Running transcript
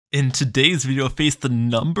In today's video, I face the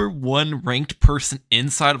 #1 ranked person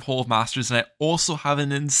inside of Hall of Masters, and I also have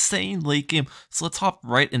an insane late game, so let's hop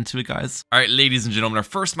right into it, guys. Alright, ladies and gentlemen, our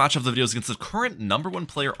first match of the video is against the current #1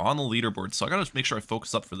 player on the leaderboard, so I gotta make sure I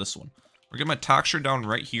focus up for this one. We're getting my taxure down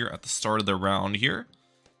right here at the start of the round here,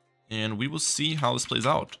 and we will see how this plays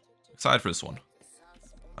out. Excited for this one.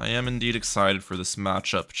 I am indeed excited for this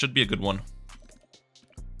matchup. Should be a good one.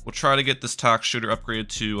 We'll try to get this tax shooter upgraded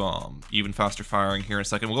to even faster firing here in a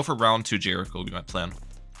second. We'll go for round 2 Jericho will be my plan.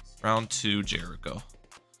 Round 2 Jericho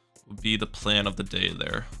will be the plan of the day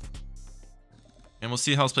there. And we'll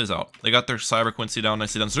see how this plays out. They got their Cyber Quincy down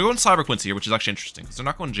nicely done. So they're going Cyber Quincy here, which is actually interesting because they're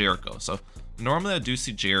not going Jericho. So normally I do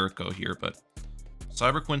see Jericho here, but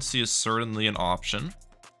Cyber Quincy is certainly an option.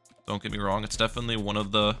 Don't get me wrong, it's definitely one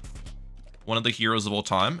of the heroes of all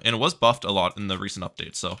time, and it was buffed a lot in the recent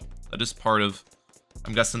update. So that is part of,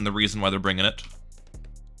 I'm guessing, the reason why they're bringing it.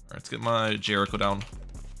 Alright, let's get my Jericho down.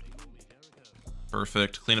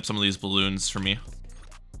 Perfect. Clean up some of these balloons for me.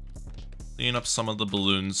 Clean up some of the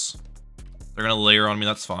balloons. They're gonna layer on me,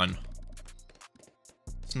 that's fine.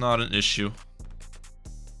 It's not an issue.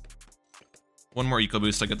 One more eco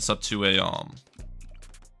boost, I get this up to a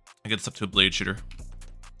blade shooter.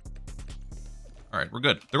 Alright, we're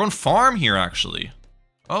good. They're going farm here, actually.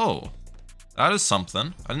 Oh, that is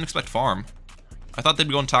something. I didn't expect farm. I thought they'd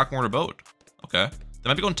be going tack mortar boat. Okay. They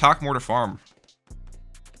might be going tack mortar farm.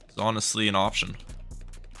 It's honestly an option.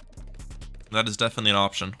 That is definitely an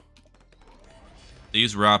option. They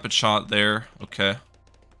use rapid shot there. Okay.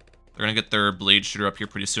 They're gonna get their blade shooter up here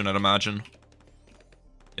pretty soon, I'd imagine.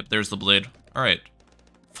 Yep, there's the blade. Alright.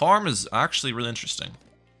 Farm is actually really interesting.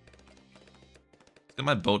 Let's get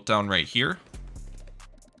my boat down right here.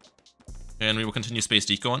 And we will continue space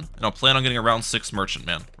decoing. And I'll plan on getting a round 6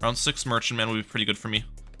 Merchantman. Round 6 Merchantman will be pretty good for me.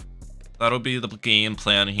 That'll be the game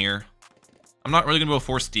plan here. I'm not really going to go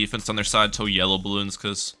force defense on their side till yellow balloons,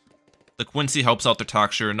 because the Quincy helps out their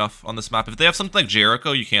taxure enough on this map. If they have something like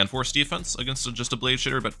Jericho, you can force defense against just a blade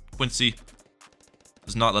shooter, but Quincy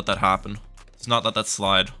does not let that happen. Does not let that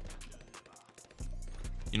slide.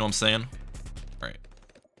 You know what I'm saying? Alright.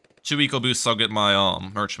 2 eco boosts, I'll get my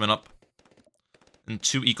Merchantman up. And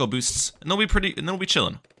 2 eco boosts, and they'll be pretty, and they'll be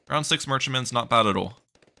chilling. Round 6 Merchantman's not bad at all.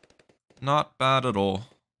 Not bad at all.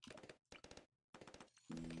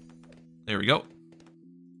 There we go. Okay,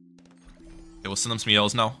 we'll send them some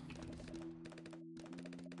yells now.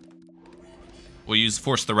 We'll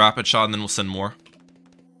force the rapid shot, and then we'll send more.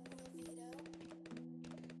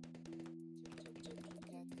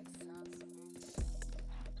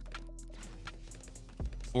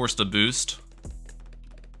 Force the boost,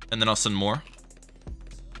 and then I'll send more.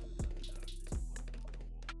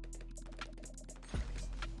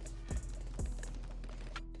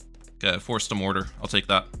 Okay, forced a mortar. I'll take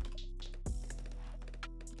that.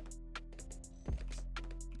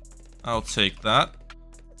 I'll take that.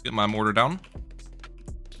 Let's get my mortar down.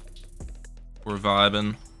 We're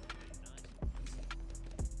vibing.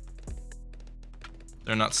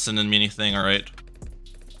 They're not sending me anything, alright.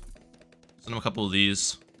 Send them a couple of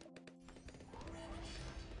these.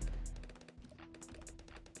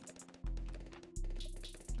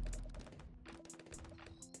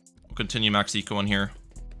 We'll continue max eco in here.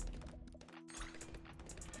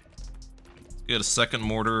 Get a second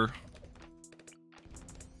mortar.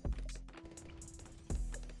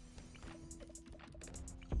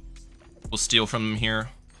 We'll steal from them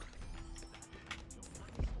here.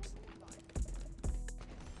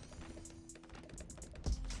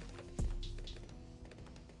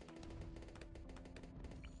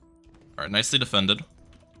 Alright, nicely defended.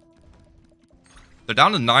 They're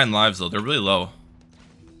down to 9 lives though, they're really low.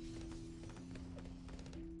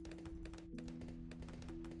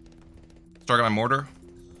 Target my mortar.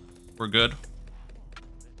 We're good.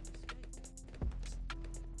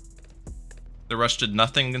 The rush did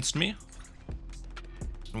nothing against me.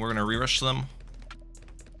 And we're gonna re-rush them.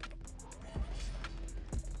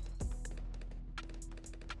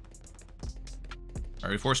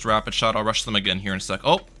 Alright, we forced rapid shot. I'll rush them again here in a sec.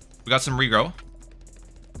 Oh, we got some regrow.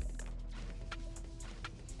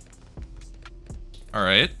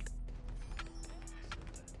 Alright.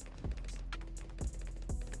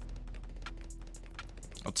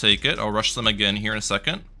 I'll take it. I'll rush them again here in a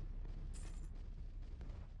second.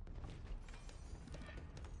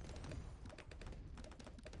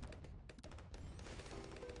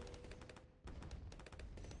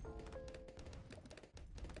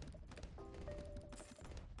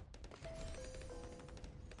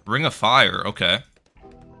 Ring of Fire, okay.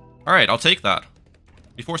 Alright, I'll take that.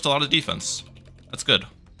 We forced a lot of defense. That's good.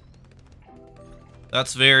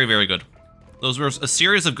 That's very, very good. Those were a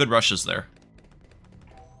series of good rushes there.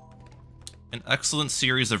 An excellent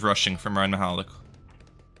series of rushing from Ryan Mehalic.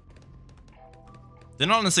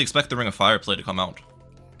 Didn't honestly expect the Ring of Fire play to come out.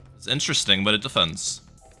 It's interesting, but it defends.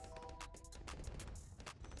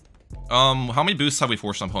 How many boosts have we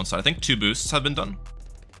forced on opponent's side? I think 2 boosts have been done,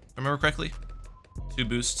 if I remember correctly. 2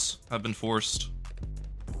 boosts have been forced,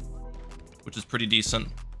 which is pretty decent.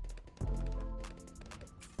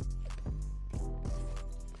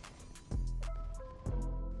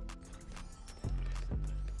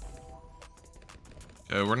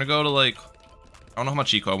 Okay, we're gonna go to like, I don't know how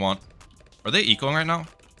much eco I want. Are they ecoing right now?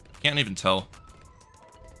 Can't even tell.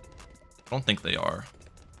 I don't think they are.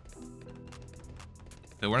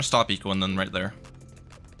 Okay, we're gonna stop ecoing then right there.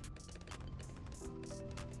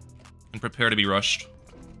 And prepare to be rushed.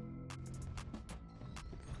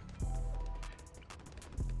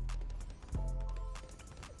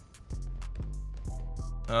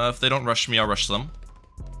 If they don't rush me, I'll rush them.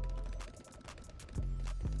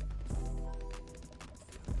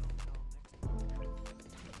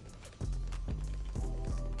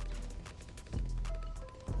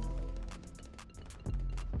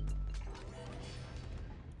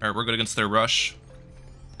 Alright, we're good against their rush.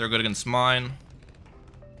 They're good against mine.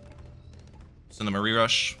 Send them a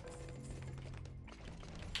re-rush.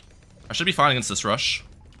 I should be fine against this rush.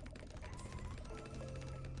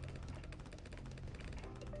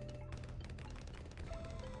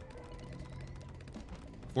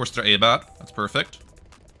 Force their A-bat. That's perfect.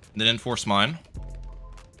 They didn't force mine.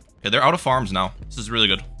 Okay, they're out of farms now. This is really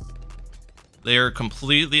good. They are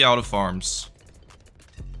completely out of farms.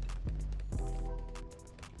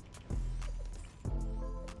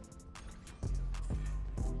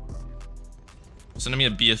 Sending me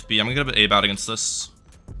a BFB. I'm gonna get an A-bat against this.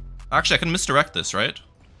 Actually, I can misdirect this, right?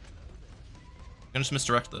 I can just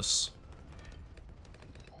misdirect this.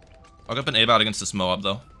 I'll get up an A-bat against this Moab,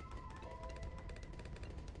 though.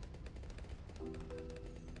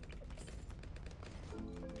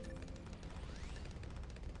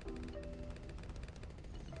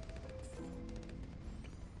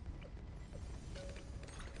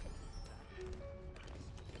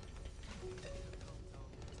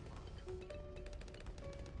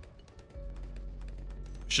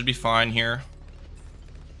 Should be fine here.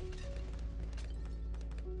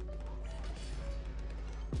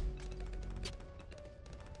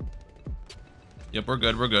 Yep, we're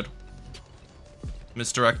good, we're good.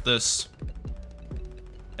 Misdirect this.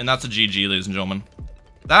 And that's a GG, ladies and gentlemen.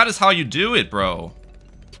 That is how you do it, bro.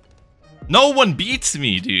 No one beats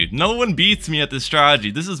me, dude. No one beats me at this strategy.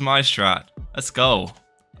 This is my strat. Let's go.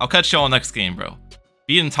 I'll catch y'all next game, bro.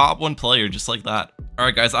 Beating top 1 player just like that.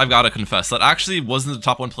 Alright guys, I've got to confess, that actually wasn't the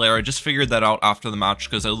top 1 player. I just figured that out after the match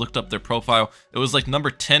because I looked up their profile. It was like number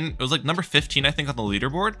 10, it was like number 15 I think on the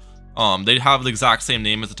leaderboard. They have the exact same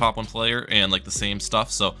name as the top 1 player and like the same stuff,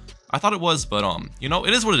 so I thought it was, but you know,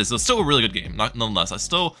 it is what it is. It was still a really good game, nonetheless. I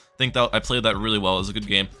still think that I played that really well. It was a good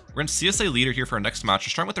game. We're going to CSA leader here for our next match. We're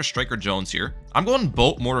starting with their Striker Jones here. I'm going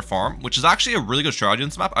Bolt Mortar Farm, which is actually a really good strategy in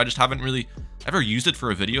this map. I just haven't really ever used it for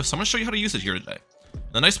a video, so I'm going to show you how to use it here today.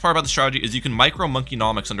 The nice part about the strategy is you can micro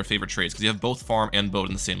Monkeynomics under favorite trades because you have both farm and boat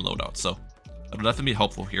in the same loadout, so that'll definitely be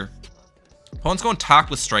helpful here. Opponent's going tack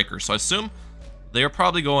with Striker, so I assume they are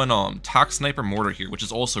probably going tack Sniper Mortar here, which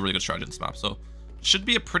is also a really good strategy in this map, so should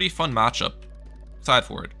be a pretty fun matchup. Excited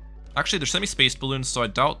for it. Actually, they're sending me Space Balloons, so I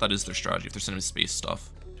doubt that is their strategy if they're sending me space stuff.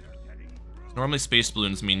 Normally Space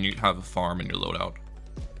Balloons mean you have a farm in your loadout.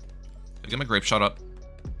 I'll get my Grape Shot up.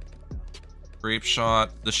 Grape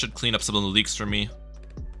Shot. This should clean up some of the leaks for me.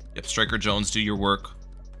 Yep, Striker Jones, do your work.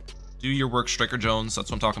 Do your work, Striker Jones.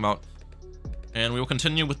 That's what I'm talking about. And we will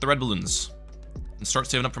continue with the red balloons. And start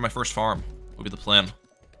saving up for my first farm. Will be the plan.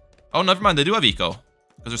 Oh, never mind. They do have eco.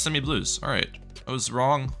 Because they're sending me blues. Alright. I was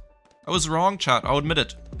wrong. I was wrong, chat. I'll admit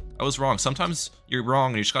it. I was wrong. Sometimes you're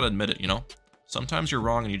wrong and you just gotta admit it, you know? Sometimes you're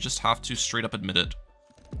wrong and you just have to straight up admit it.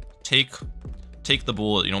 Take the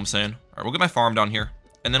bullet, you know what I'm saying? Alright, we'll get my farm down here.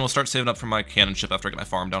 And then we'll start saving up for my cannon ship after I get my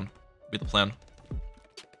farm down. Will be the plan.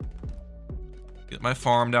 Get my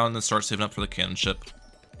farm down and then start saving up for the cannon ship.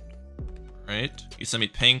 Alright, you send me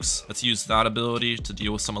pinks. Let's use that ability to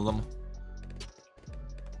deal with some of them.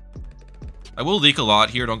 I will leak a lot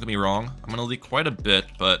here, don't get me wrong. I'm gonna leak quite a bit,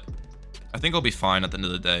 but I think I'll be fine at the end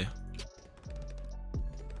of the day.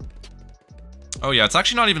 Oh yeah, it's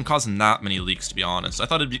actually not even causing that many leaks, to be honest. I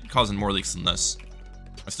thought it'd be causing more leaks than this.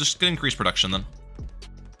 Let's just get increased production then.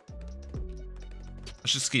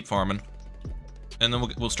 Let's just keep farming. And then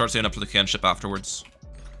we'll start saving up for the cannon ship afterwards.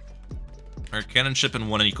 Alright, cannon ship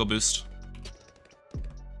and 1 eco boost.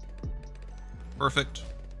 Perfect.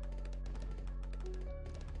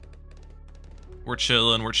 We're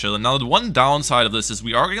chilling, we're chilling. Now, the one downside of this is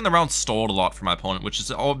we are getting the round stalled a lot for my opponent, which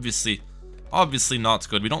is obviously not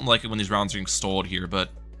good. We don't like it when these rounds are getting stalled here, but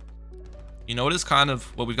you know, it is kind of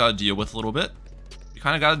what we've got to deal with a little bit. We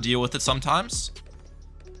kind of got to deal with it sometimes.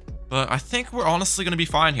 But I think we're honestly going to be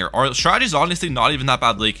fine here. Our strategy is honestly not even that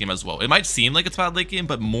bad late game as well. It might seem like it's bad late game,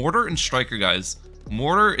 but Mortar and Striker, guys.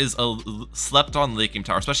 Mortar is a slept-on late game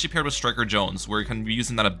tower, especially paired with Striker Jones, where you can be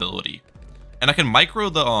using that ability. And I can micro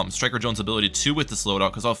the Striker Jones ability too with this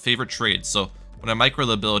loadout, because I'll have favorite trades. So when I micro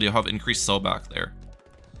the ability, I'll have increased sellback there.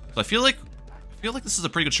 So I feel like this is a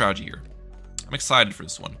pretty good strategy here. I'm excited for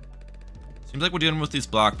this one. Seems like we're dealing with these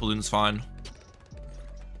black balloons fine.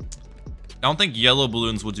 I don't think yellow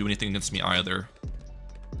balloons will do anything against me either.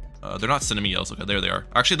 They're not sending me yellows. Okay, there they are.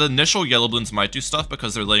 Actually, the initial yellow balloons might do stuff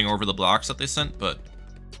because they're laying over the blocks that they sent, but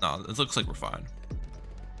no, it looks like we're fine.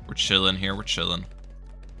 We're chilling here. We're chilling.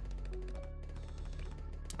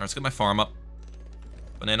 Alright, let's get my farm up.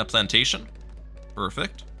 Banana plantation.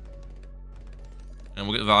 Perfect. And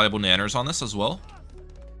we'll get valuable nanners on this as well.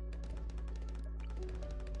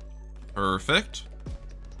 Perfect.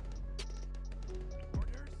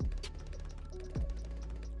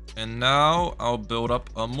 And now I'll build up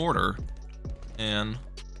a mortar and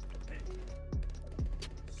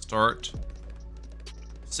start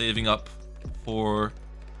saving up for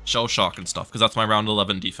shell shock and stuff, because that's my round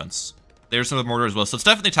 11 defense. There's another mortar as well, so it's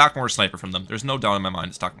definitely attack mortar sniper from them. There's no doubt in my mind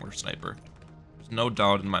it's attack mortar sniper. There's no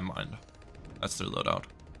doubt in my mind. That's their loadout.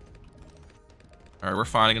 Alright, we're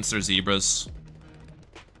fine against their zebras.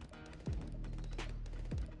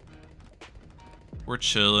 We're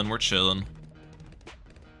chilling, we're chilling.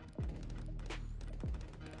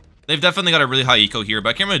 They've definitely got a really high eco here, but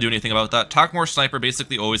I can't really do anything about that. Attack-more sniper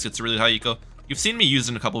basically always gets a really high eco. You've seen me use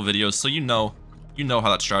it in a couple of videos, so you know how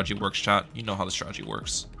that strategy works, chat. You know how the strategy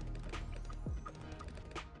works.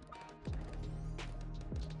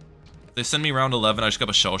 If they send me round 11, I just got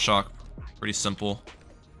a shell shock. Pretty simple.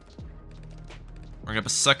 We're gonna get a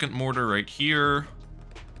second mortar right here.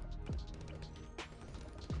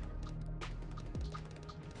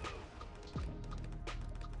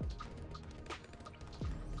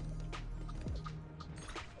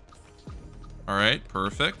 Alright,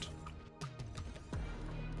 perfect.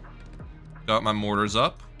 Got my mortars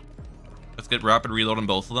up. Let's get rapid reload on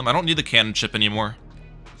both of them. I don't need the cannon chip anymore,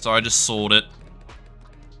 so I just sold it.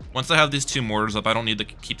 Once I have these two mortars up, I don't need to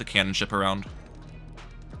keep the cannon chip around.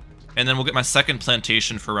 And then we'll get my second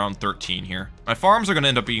plantation for round 13 here. My farms are going to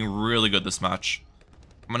end up being really good this match.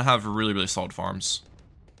 I'm going to have really, really solid farms.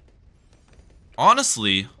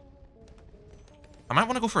 Honestly, I might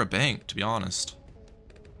want to go for a bank, to be honest.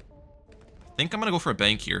 I think I'm going to go for a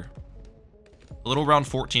bank here. A little round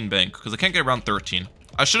 14 bank, because I can't get round 13.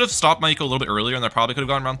 I should have stopped my eco a little bit earlier, and I probably could have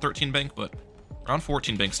gone round 13 bank, but round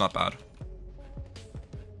 14 bank's not bad.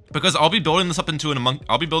 Because I'll be building this up into a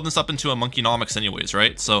monkeynomics anyways,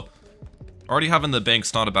 right? So already having the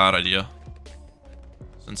bank's not a bad idea,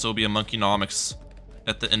 since it'll be a monkeynomics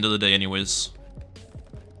at the end of the day anyways.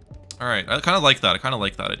 Alright, I kind of like that. I kind of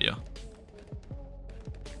like that idea.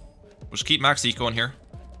 We'll just keep max eco in here.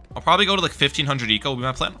 I'll probably go to like 1500 eco, will be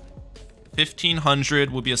my plan. 1500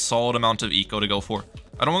 would be a solid amount of eco to go for.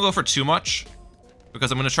 I don't want to go for too much,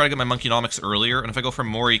 because I'm going to try to get my monkeynomics earlier, and if I go for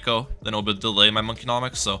more eco, then it'll delay my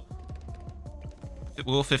monkeynomics, so we'll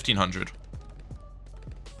go 1500.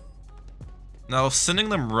 Now, sending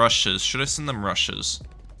them rushes. Should I send them rushes?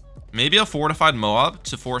 Maybe a fortified Moab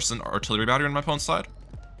to force an artillery battery on my opponent's side.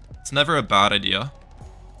 It's never a bad idea.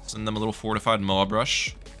 Send them a little fortified Moab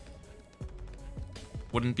rush.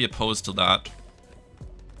 Wouldn't be opposed to that.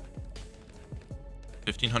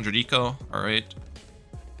 1500 eco, alright.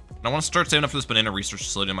 And I want to start saving up for this banana research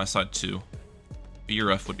facility on my side too.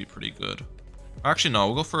 BRF would be pretty good. Actually, no,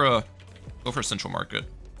 we'll go for a central market.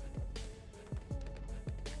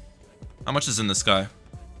 How much is in this guy?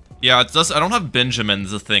 Yeah, it does. I don't have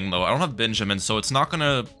Benjamin's a thing though. I don't have Benjamin, so it's not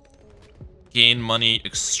gonna gain money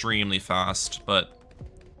extremely fast. But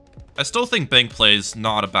I still think bank play is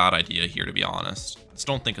not a bad idea here, to be honest. I just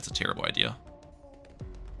don't think it's a terrible idea.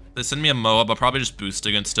 If they send me a Moab, I'll probably just boost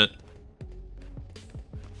against it.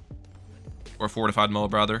 Or a fortified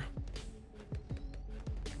Moab, rather.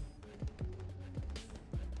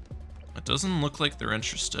 It doesn't look like they're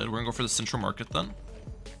interested. We're gonna go for the central market then.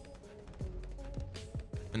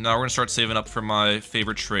 And now we're gonna start saving up for my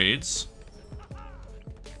favorite trades.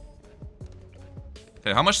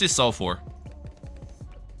 Okay, how much do these sell for?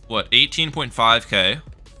 What, 18.5k?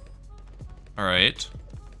 Alright.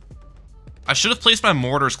 I should have placed my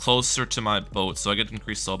mortars closer to my boat, so I get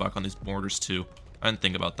increased sellback on these mortars too. I didn't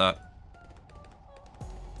think about that.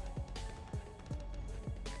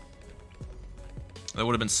 That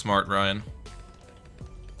would have been smart, Ryan.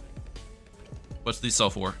 What's these sell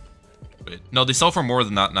for? Wait, no, they sell for more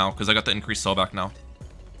than that now, because I got the increased sellback now.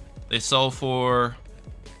 They sell for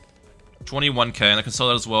 21k, and I can sell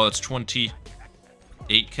that as well. It's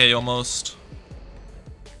 28k almost.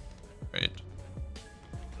 Right.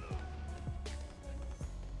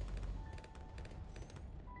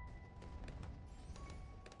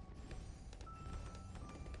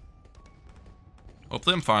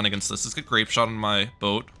 Hopefully I'm fine against this. Let's get grape shot on my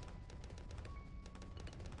boat.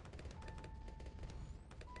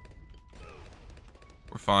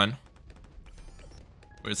 We're fine.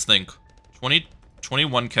 Wait, let's think.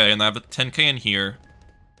 21k, and I have a 10k in here.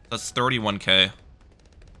 That's 31k.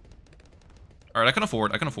 Alright, I can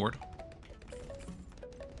afford.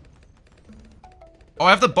 Oh,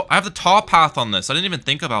 I have the top path on this. I didn't even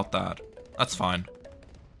think about that. That's fine.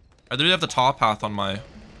 I literally have the top path on my...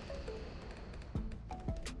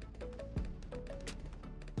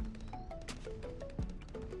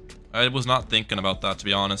 I was not thinking about that, to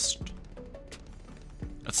be honest.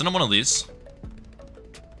 Let's send him one of these.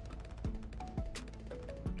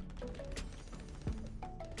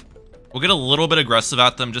 We'll get a little bit aggressive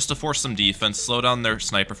at them just to force some defense, slow down their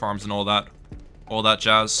sniper farms and all that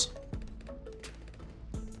jazz.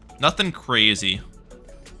 Nothing crazy.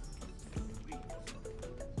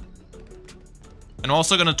 And I'm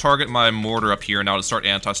also going to target my mortar up here now to start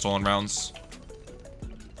anti-stolen rounds.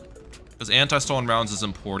 Because anti-stolen rounds is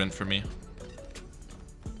important for me.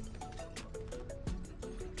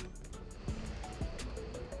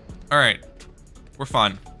 Alright. We're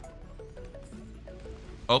fine.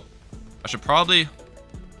 Oh. I should probably...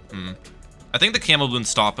 I think the camo balloons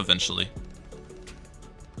stop eventually.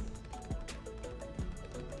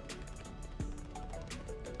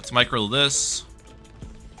 Let's micro this.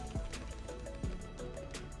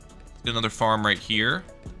 Let's get another farm right here.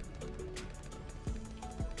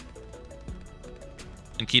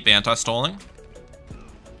 And keep anti-stalling.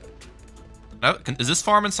 Is this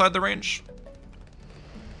farm inside the range?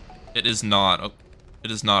 It is not. Oh,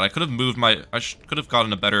 it is not. I could have moved my... could have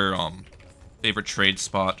gotten a better favorite trade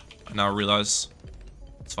spot. I now realize.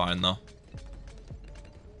 It's fine, though.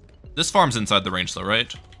 This farm's inside the range, though,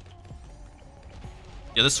 right?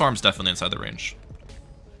 Yeah, this farm's definitely inside the range.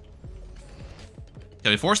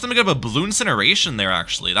 Yeah, we forced them to get a balloon incineration there,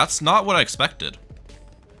 actually. That's not what I expected.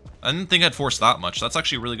 I didn't think I'd force that much. That's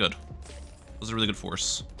actually really good. That was a really good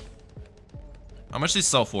force. How much do these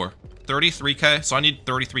sell for? 33k? So I need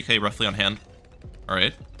 33k roughly on hand.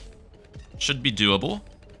 Alright. Should be doable.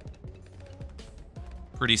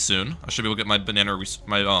 Pretty soon. I should be able to get my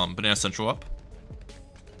banana central up.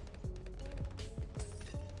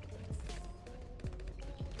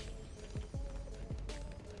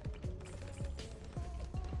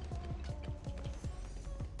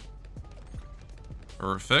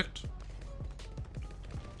 Perfect.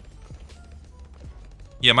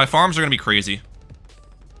 Yeah, my farms are gonna be crazy.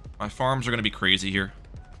 My farms are gonna be crazy here.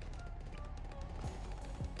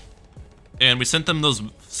 And we sent them those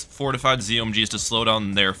fortified ZOMGs to slow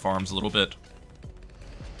down their farms a little bit.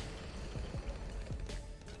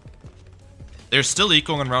 They're still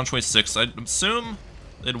ecoing in round 26. I assume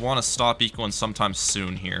they'd want to stop ecoing sometime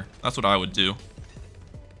soon here. That's what I would do.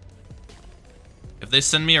 If they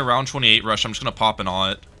send me a round 28 rush, I'm just gonna pop an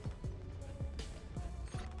awe it.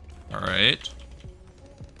 Alright.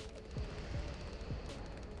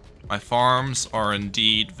 My farms are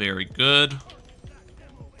indeed very good.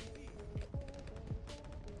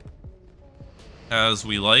 As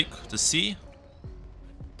we like to see.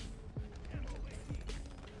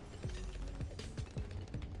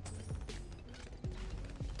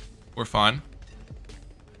 We're fine.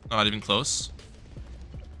 Not even close.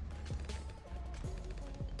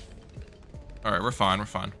 Alright, we're fine, we're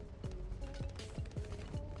fine.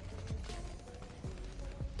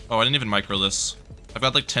 Oh, I didn't even micro this. I've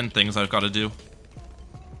got like 10 things I've got to do.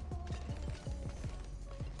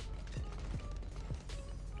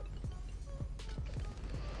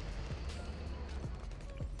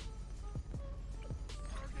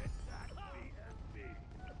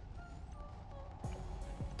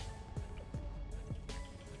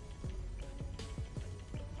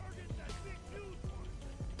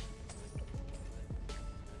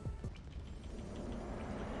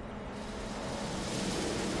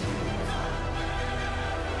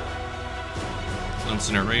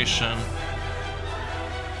 Incineration.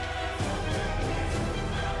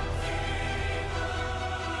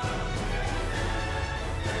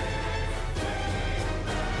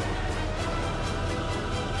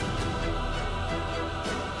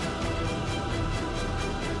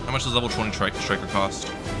 How much does level 20 striker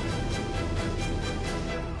cost?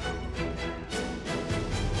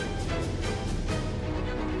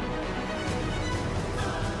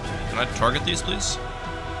 Can I target these, please?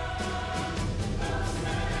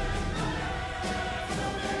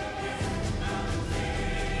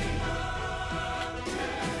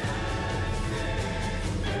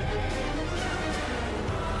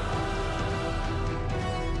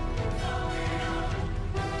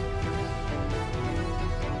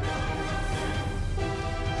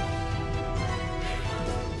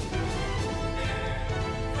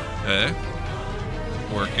 Okay.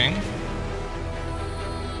 Working.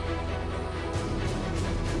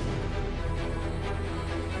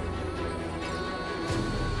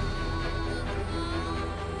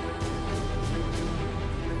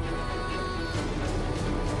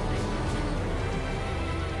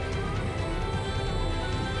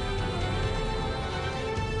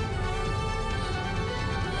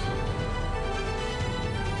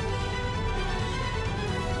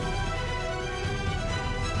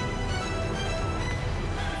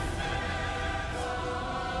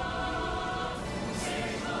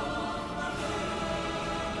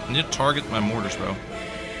 I need to target my mortars, bro.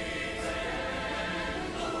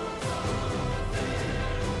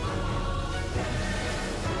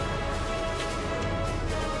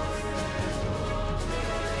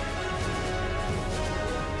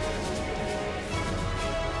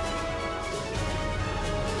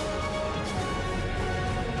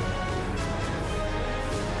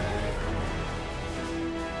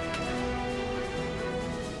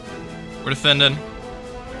 We're defending.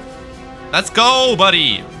 Let's go,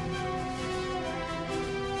 buddy!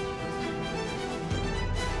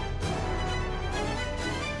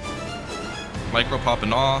 Micro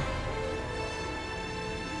popping off.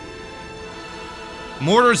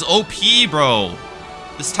 Mortar's OP, bro.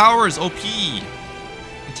 This tower is OP.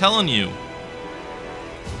 I'm telling you.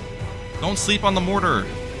 Don't sleep on the mortar.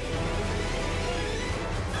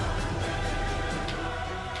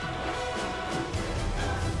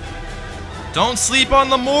 Don't sleep on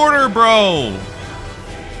the mortar, bro.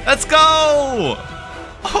 Let's go.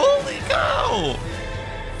 Holy cow.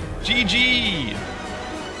 GG.